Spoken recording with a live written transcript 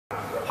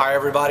Hi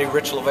everybody,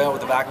 Rich Lovell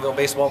with the Vacaville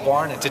Baseball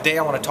Barn, and today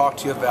I want to talk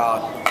to you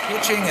about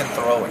pitching and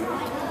throwing.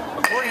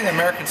 According to the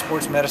American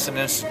Sports Medicine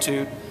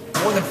Institute,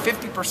 more than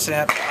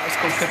 50% of high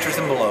school pitchers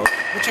and below,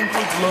 which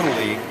includes Little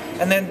League,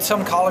 and then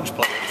some college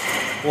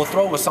players, will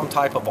throw with some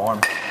type of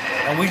arm,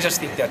 and we just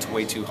think that's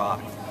way too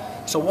high.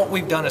 So what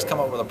we've done is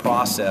come up with a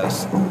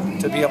process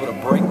to be able to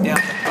break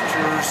down the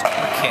pitcher's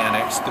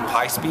mechanics through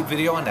high-speed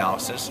video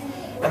analysis,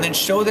 and then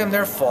show them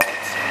their faults,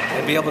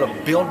 and be able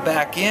to build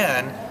back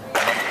in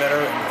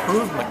better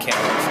improved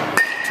mechanics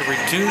to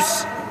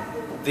reduce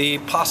the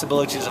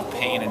possibilities of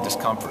pain and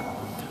discomfort.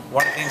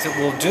 One of the things that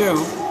we'll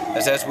do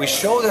is, as we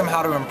show them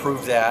how to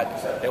improve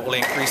that, it will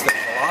increase their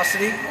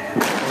velocity,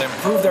 it will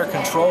improve their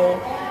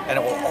control, and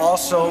it will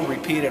also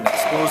repeat an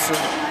explosive,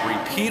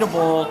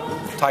 repeatable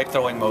type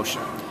throwing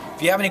motion.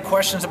 If you have any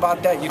questions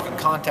about that, you can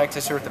contact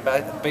us here at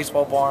the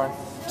Baseball Barn,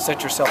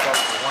 set yourself up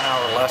for a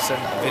 1-hour lesson,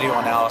 video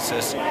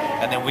analysis,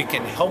 and then we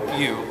can help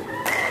you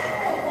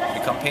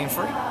become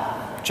pain-free.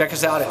 Check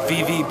us out at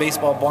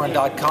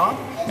vvbaseballbarn.com,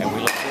 and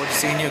we look forward to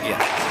seeing you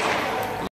again.